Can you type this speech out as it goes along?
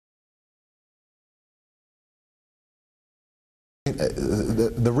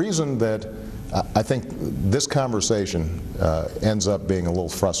the reason that I think this conversation ends up being a little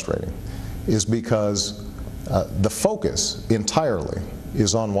frustrating is because the focus entirely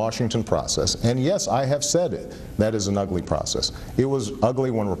is on Washington process. And yes, I have said it. That is an ugly process. It was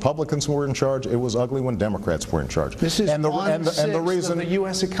ugly when Republicans were in charge. It was ugly when Democrats were in charge. This is and the reason of the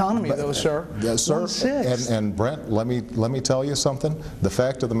U.S. economy, though, sir. Yes, sir. And Brent, let me tell you something. The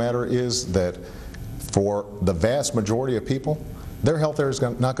fact of the matter is that for the vast majority of people, their health care is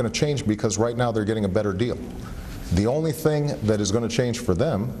not going to change because right now they're getting a better deal. The only thing that is going to change for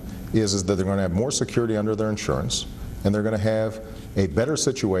them is that they're going to have more security under their insurance, and they're going to have a better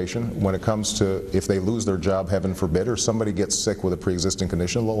situation when it comes to if they lose their job, heaven forbid, or somebody gets sick with a pre-existing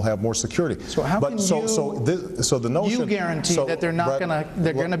condition, they'll have more security. So how can the notion, you guarantee that they're not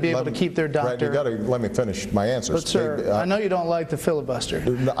they're going to be able to keep their doctor? Brad, you got to let me finish my answers. But sir, I know you don't like the filibuster.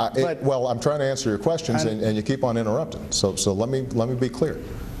 Well, I'm trying to answer your questions, and you keep on interrupting. So let me be clear.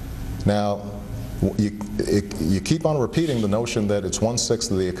 Now, you keep on repeating the notion that it's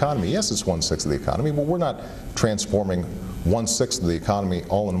 1/6 of the economy. Yes, it's 1/6 of the economy, but we're not transforming 1/6 of the economy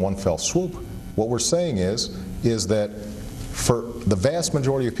all in one fell swoop. What we're saying is that for the vast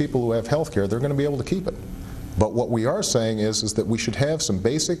majority of people who have health care, they're going to be able to keep it. But what we are saying is that we should have some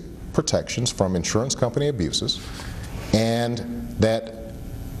basic protections from insurance company abuses, and that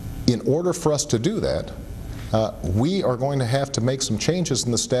in order for us to do that, we are going to have to make some changes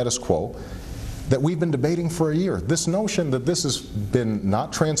in the status quo that we've been debating for a year. This notion that this has been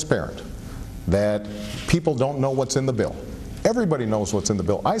not transparent, that people don't know what's in the bill. Everybody knows what's in the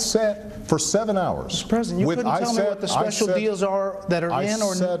bill. I sat for 7 hours. Mr. President, you couldn't tell me what the special deals are that are in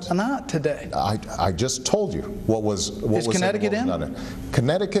or not today. I just told you what was Connecticut in?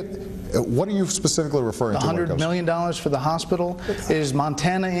 Connecticut, what are you specifically referring to? $100 million for the hospital? Is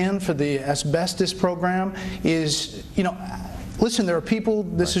Montana in for the asbestos program? Listen, there are people,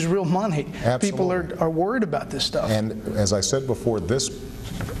 this is real money. Absolutely. People are worried about this stuff. And as I said before,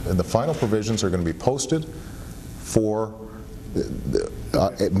 the final provisions are going to be posted for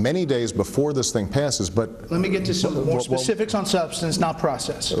many days before this thing passes. But let me get to some more specifics on substance, not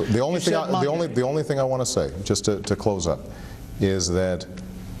process. The only thing I want to say, just to close up, is that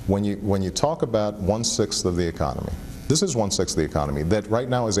when you talk about 1/6 of the economy, this is 1/6 of the economy that right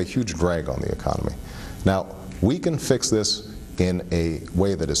now is a huge drag on the economy. Now, we can fix this in a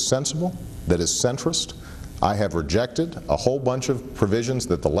way that is sensible, that is centrist. I have rejected a whole bunch of provisions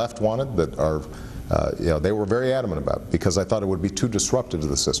that the left wanted that are, they were very adamant about because I thought it would be too disruptive to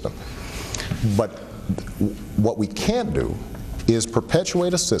the system. But what we can't do is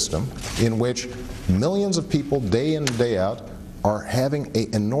perpetuate a system in which millions of people day in and day out are having an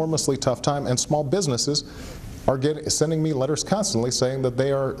enormously tough time, and small businesses are sending me letters constantly saying that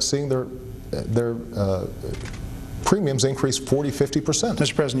they are seeing their premiums increase 40–50%.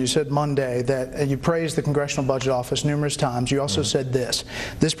 Mr. President, you said Monday that you praised the Congressional Budget Office numerous times. You also said this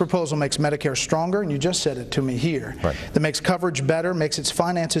proposal makes Medicare stronger, and you just said it to me here. Right. That makes coverage better, makes its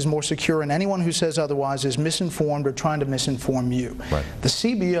finances more secure, and anyone who says otherwise is misinformed or trying to misinform you. Right. The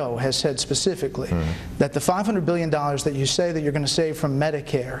CBO has said specifically that the $500 billion that you say that you're going to save from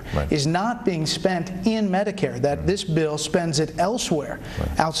Medicare is not being spent in Medicare, that this bill spends it elsewhere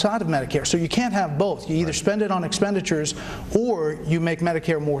outside of Medicare. So you can't have both. You either spend it on expenditures or you make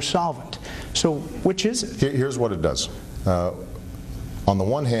Medicare more solvent. So which is it? Here's what it does. On the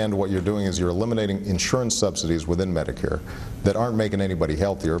one hand, what you're doing is you're eliminating insurance subsidies within Medicare that aren't making anybody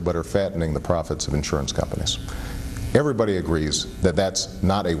healthier but are fattening the profits of insurance companies. Everybody agrees that that's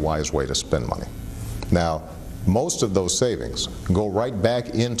not a wise way to spend money. Now, most of those savings go right back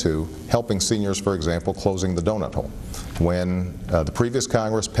into helping seniors, for example, closing the donut hole. When the previous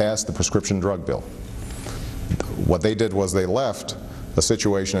Congress passed the prescription drug bill, what they did was they left a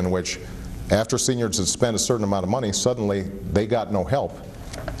situation in which after seniors had spent a certain amount of money, suddenly they got no help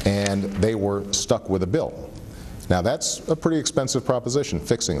and they were stuck with a bill. Now that's a pretty expensive proposition,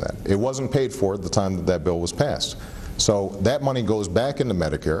 fixing that. It wasn't paid for at the time that that bill was passed. So that money goes back into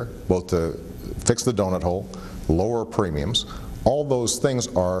Medicare, both to fix the donut hole, lower premiums. All those things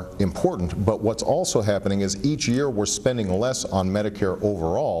are important, but what's also happening is each year we're spending less on Medicare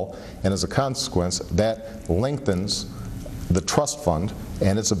overall, and as a consequence, that lengthens the trust fund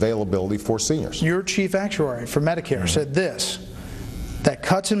and its availability for seniors. Your chief actuary for Medicare said this, that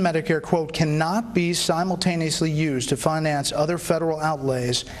cuts in Medicare, quote, cannot be simultaneously used to finance other federal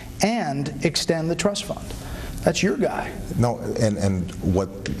outlays and extend the trust fund. That's your guy. No, and what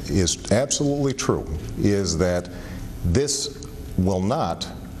is absolutely true is that this will not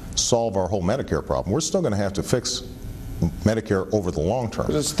solve our whole Medicare problem. We're still going to have to fix Medicare over the long term.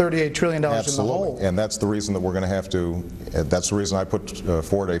 Because it's $38 trillion Absolutely. in the hole. And that's the reason that we're going to have to, that's the reason I put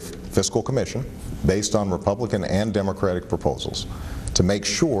forward a fiscal commission based on Republican and Democratic proposals to make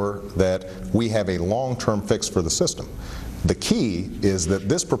sure that we have a long-term fix for the system. The key is that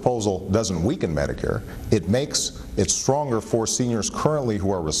this proposal doesn't weaken Medicare. It makes it stronger for seniors currently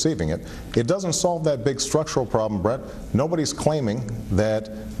who are receiving it. It doesn't solve that big structural problem, Brett. Nobody's claiming that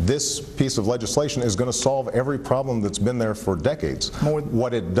this piece of legislation is going to solve every problem that's been there for decades.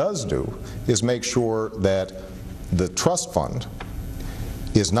 What it does do is make sure that the trust fund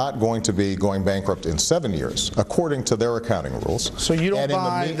is not going to be going bankrupt in 7 years, according to their accounting rules. So you don't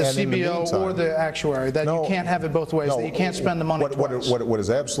buy the CBO or the actuary, that you can't have it both ways, that you can't spend the money twice? What is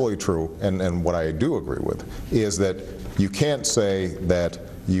absolutely true, and what I do agree with, is that you can't say that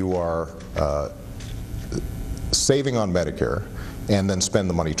you are saving on Medicare and then spend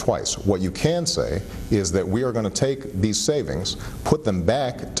the money twice. What you can say is that we are going to take these savings, put them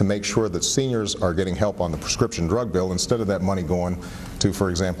back to make sure that seniors are getting help on the prescription drug bill instead of that money going to, for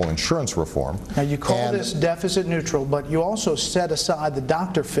example, insurance reform. Now you call this deficit neutral, but you also set aside the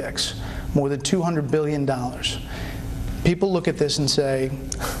doctor fix, more than $200 billion. People look at this and say,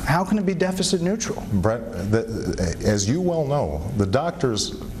 how can it be deficit neutral? Brett, as you well know, the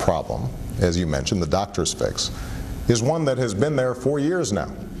doctor's problem, as you mentioned, the doctor's fix, is one that has been there for years now.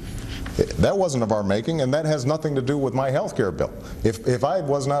 That wasn't of our making, and that has nothing to do with my health care bill. If I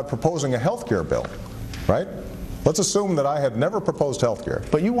was not proposing a health care bill, right? Let's assume that I had never proposed health care.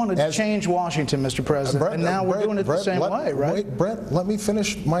 But you wanted to change Washington, Mr. President, Brett, and now we're doing it the same way, right? Wait, Brett, let me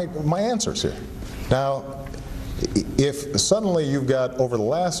finish my answers here. Now, if suddenly you've got, over the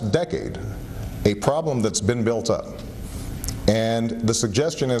last decade, a problem that's been built up, and the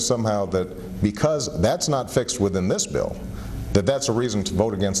suggestion is somehow that because that's not fixed within this bill, that's a reason to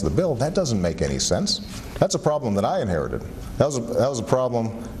vote against the bill, that doesn't make any sense. That's a problem that I inherited. That was a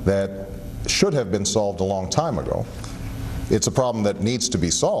problem that should have been solved a long time ago. It's a problem that needs to be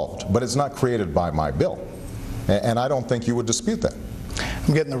solved, but it's not created by my bill. And I don't think you would dispute that.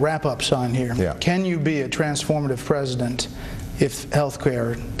 I'm getting the wrap-up sign here. Yeah. Can you be a transformative president if health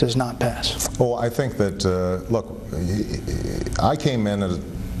care does not pass? Well, I think that, look, I came in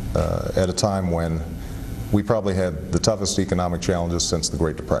at a time when we probably had the toughest economic challenges since the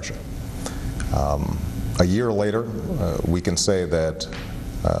Great Depression. A year later, we can say that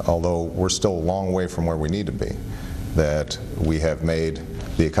although we're still a long way from where we need to be, that we have made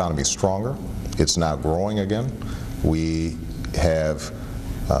the economy stronger. It's now growing again. We have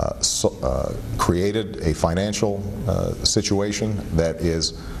created a financial situation that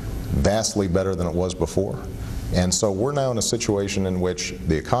is vastly better than it was before. And so we're now in a situation in which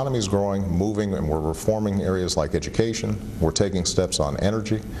the economy is growing, moving, and we're reforming areas like education. We're taking steps on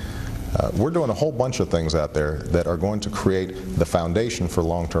energy. We're doing a whole bunch of things out there that are going to create the foundation for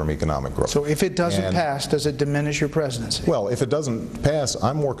long-term economic growth. So if it doesn't pass, does it diminish your presidency? Well, if it doesn't pass,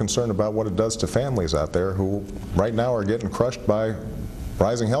 I'm more concerned about what it does to families out there who right now are getting crushed by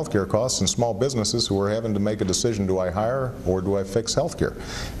rising health care costs and small businesses who are having to make a decision, do I hire or do I fix health care?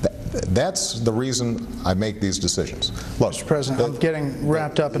 That's the reason I make these decisions. Look, Mr. President, I'm getting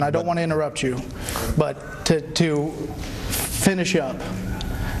wrapped up, and I don't want to interrupt you, but to finish up,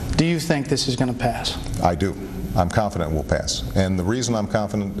 do you think this is going to pass? I do. I'm confident it will pass. And the reason I'm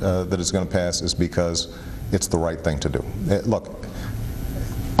confident that it's going to pass is because it's the right thing to do. Look,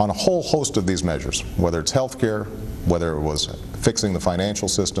 on a whole host of these measures, whether it's health care, whether it was fixing the financial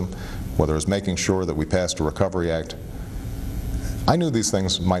system, whether it was making sure that we passed a Recovery Act, I knew these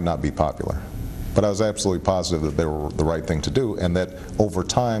things might not be popular, but I was absolutely positive that they were the right thing to do, and that over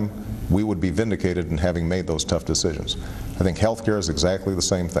time we would be vindicated in having made those tough decisions. I think health care is exactly the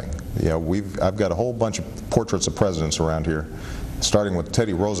same thing. You know, I've got a whole bunch of portraits of presidents around here, starting with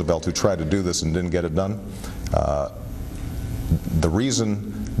Teddy Roosevelt, who tried to do this and didn't get it done. The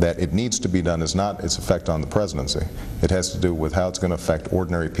reason that it needs to be done is not its effect on the presidency. It has to do with how it's going to affect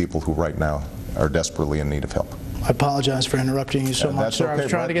ordinary people who right now are desperately in need of help. I apologize for interrupting you so much, sir. Okay, I was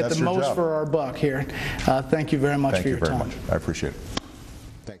trying to get the most job. for our buck here. Thank you very much for your time. Thank you very much. I appreciate it.